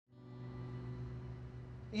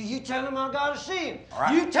You tell him I gotta see him. All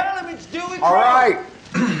right. You tell him it's Dewey Crow. All right.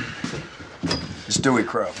 It's Dewey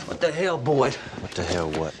Crow. What the hell, Boyd? What the hell,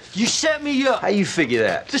 what? You set me up. How you figure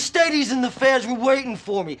that? The Stadies and the feds were waiting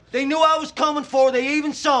for me. They knew I was coming for. They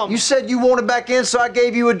even saw me. You said you wanted back in, so I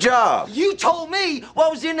gave you a job. You told me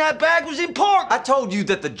what was in that bag was important. I told you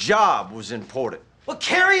that the job was important. Well,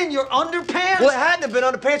 carrying your underpants? Well, it hadn't have been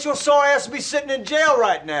underpants. Your sorry ass would be sitting in jail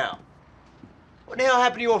right now. What the hell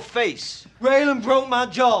happened to your face? Raylan broke my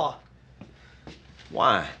jaw.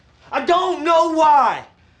 Why? I don't know why.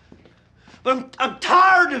 But I'm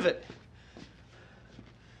tired of it.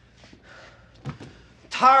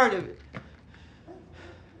 Tired of it.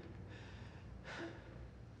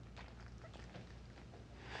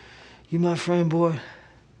 You my friend, boy?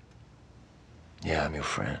 Yeah, I'm your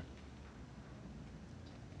friend.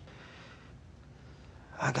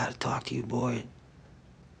 I gotta talk to you, boy.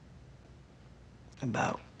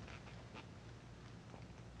 About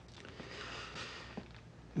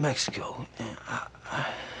Mexico. And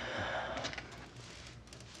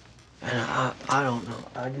I don't know.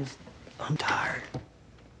 I'm tired.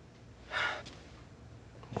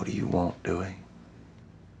 What do you want, Dewey?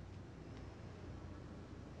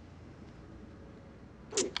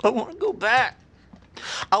 I want to go back.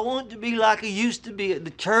 I want it to be like it used to be at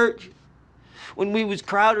the church when we was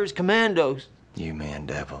Crowder's commandos. You man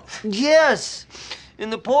devil. Yes,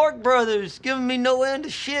 and the Pork Brothers giving me no end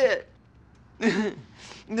of shit.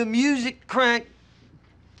 The music cranked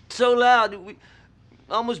so loud that we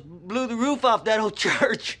almost blew the roof off that old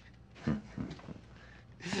church.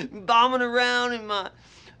 Bombing around in my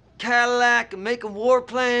Cadillac and making war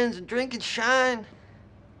plans and drinking shine.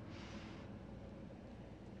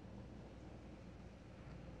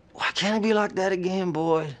 Why can't it be like that again,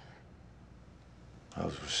 Boyd?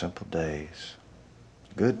 Those were simple days.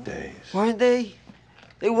 Good days. Weren't they?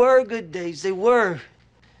 They were good days. They were.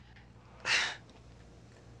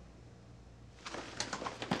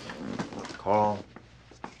 Carl,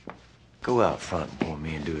 go out front and pour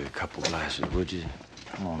me and Dewey a couple glasses, would you?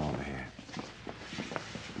 Come on over here.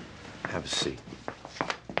 Have a seat.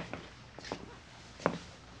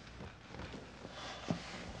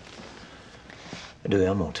 Dewey,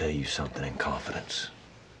 I'm gonna tell you something in confidence.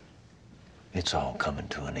 It's all coming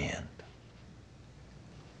to an end.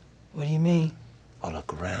 What do you mean? Well,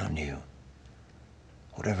 look around you.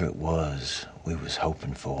 Whatever it was we was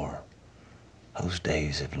hoping for, those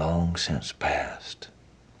days have long since passed.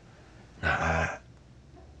 Now,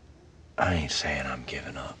 I ain't saying I'm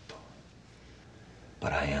giving up,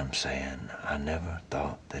 but I am saying I never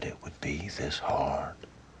thought that it would be this hard.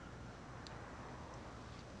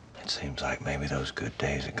 It seems like maybe those good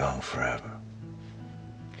days are gone forever.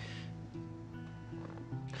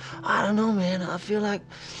 I don't know, man. I feel like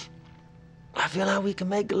we can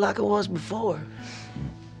make it like it was before.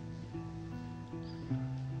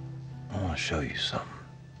 I want to show you something.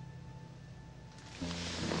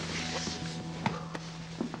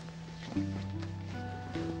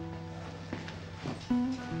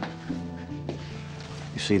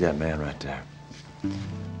 You see that man right there?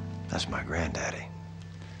 That's my granddaddy.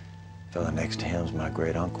 Fella next to him's my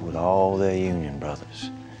great uncle with all their Union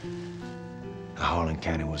brothers. Harlan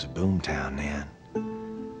County was a boom town then.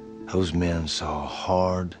 Those men saw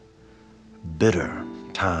hard, bitter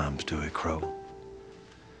times, Dewey Crow.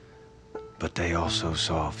 But they also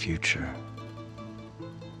saw a future.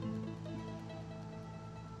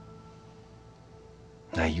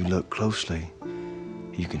 Now you look closely,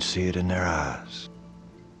 you can see it in their eyes.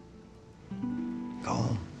 Go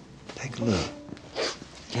on, take a look.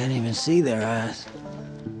 Can't even see their eyes.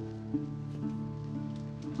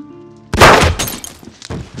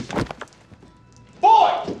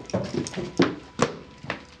 Boy!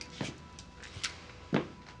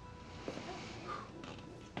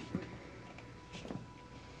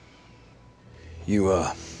 You,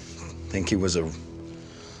 think he was a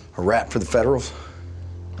rat for the Federals?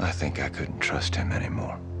 I think I couldn't trust him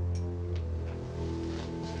anymore.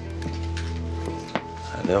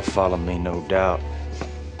 They'll follow me, no doubt.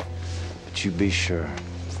 But you be sure.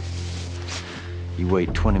 You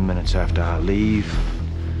wait 20 minutes after I leave,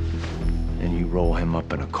 and you roll him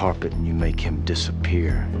up in a carpet and you make him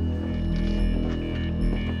disappear.